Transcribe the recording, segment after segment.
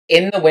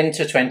In the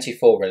Winter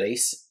 24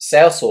 release,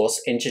 Salesforce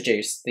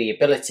introduced the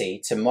ability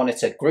to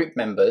monitor group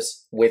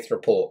members with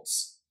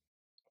reports.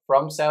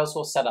 From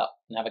Salesforce Setup,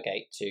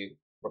 navigate to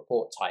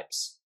Report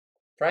Types.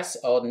 Press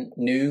on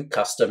New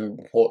Custom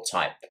Report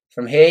Type.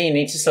 From here, you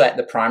need to select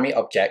the primary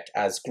object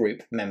as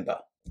Group Member.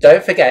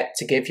 Don't forget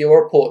to give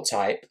your report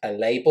type a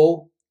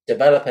label,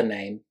 developer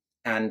name,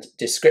 and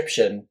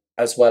description,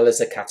 as well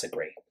as a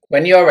category.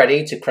 When you are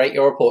ready to create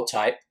your report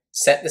type,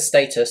 set the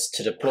status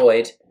to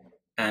deployed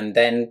and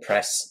then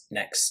press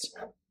Next.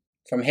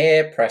 From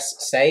here, press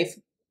Save,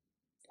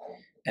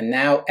 and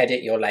now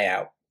edit your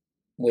layout.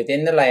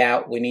 Within the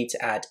layout, we need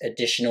to add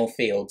additional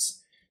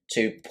fields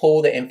to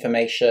pull the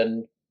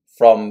information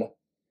from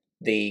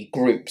the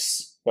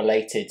groups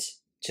related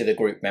to the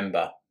group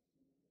member.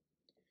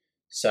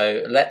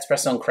 So let's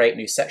press on Create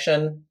New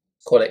Section,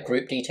 call it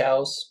Group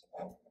Details,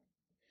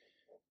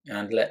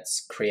 and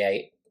let's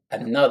create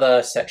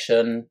another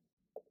section.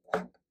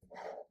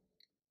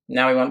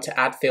 Now we want to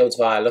add fields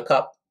via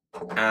lookup,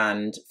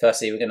 and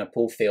firstly we're going to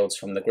pull fields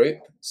from the group.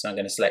 So I'm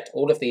going to select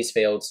all of these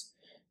fields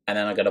and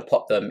then I'm going to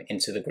pop them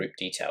into the group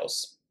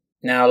details.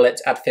 Now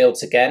let's add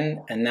fields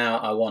again, and now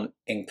I want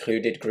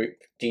included group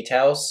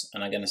details,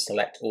 and I'm going to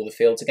select all the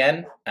fields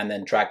again and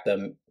then drag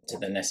them to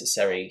the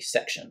necessary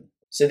section.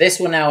 So this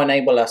will now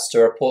enable us to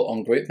report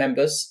on group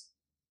members,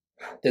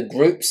 the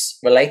groups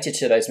related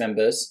to those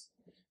members,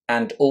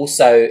 and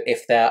also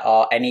if there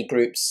are any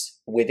groups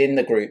within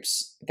the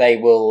groups, they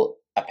will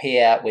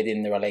appear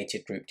within the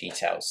related group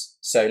details.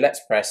 So let's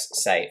press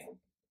Save.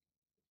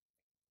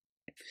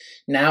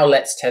 Now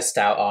let's test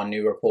out our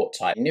new report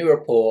type. New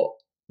report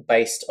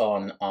based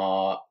on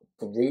our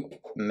group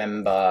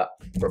member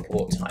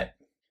report type.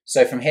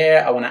 So from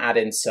here, I want to add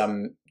in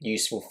some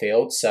useful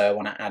fields. So I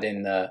want to add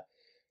in the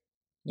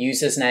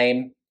user's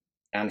name,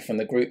 and from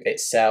the group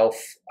itself,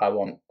 I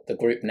want the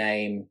group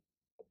name,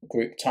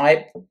 group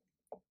type,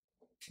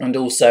 and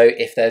also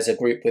if there's a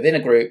group within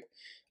a group,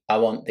 I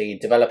want the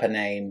developer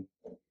name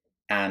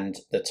and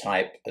the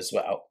type as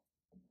well.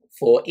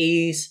 For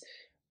ease,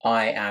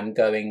 I am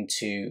going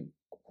to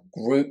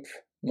group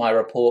my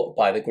report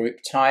by the group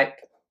type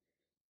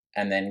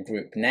and then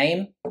group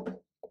name.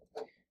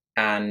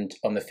 And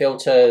on the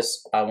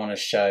filters, I want to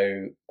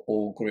show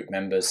all group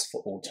members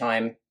for all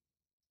time.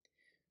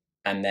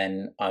 And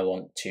then I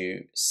want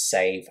to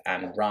save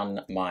and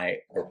run my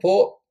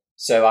report.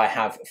 So I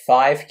have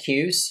 5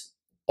 queues,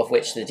 of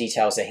which the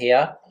details are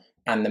here,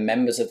 and the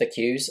members of the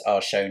queues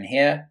are shown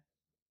here.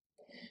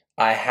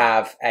 I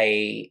have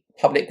a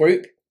public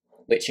group,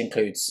 which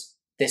includes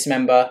this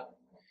member.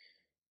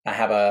 I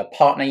have a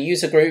partner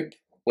user group,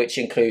 which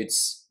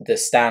includes the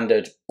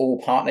standard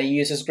all partner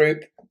users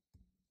group.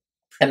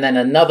 And then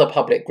another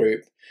public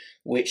group,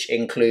 which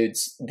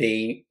includes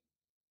the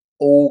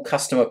all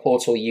customer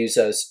portal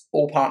users,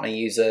 all partner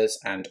users,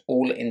 and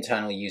all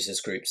internal users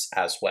groups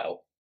as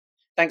well.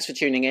 Thanks for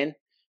tuning in.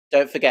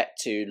 Don't forget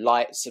to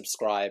like,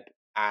 subscribe,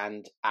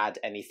 and add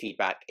any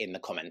feedback in the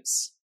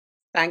comments.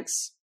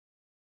 Thanks.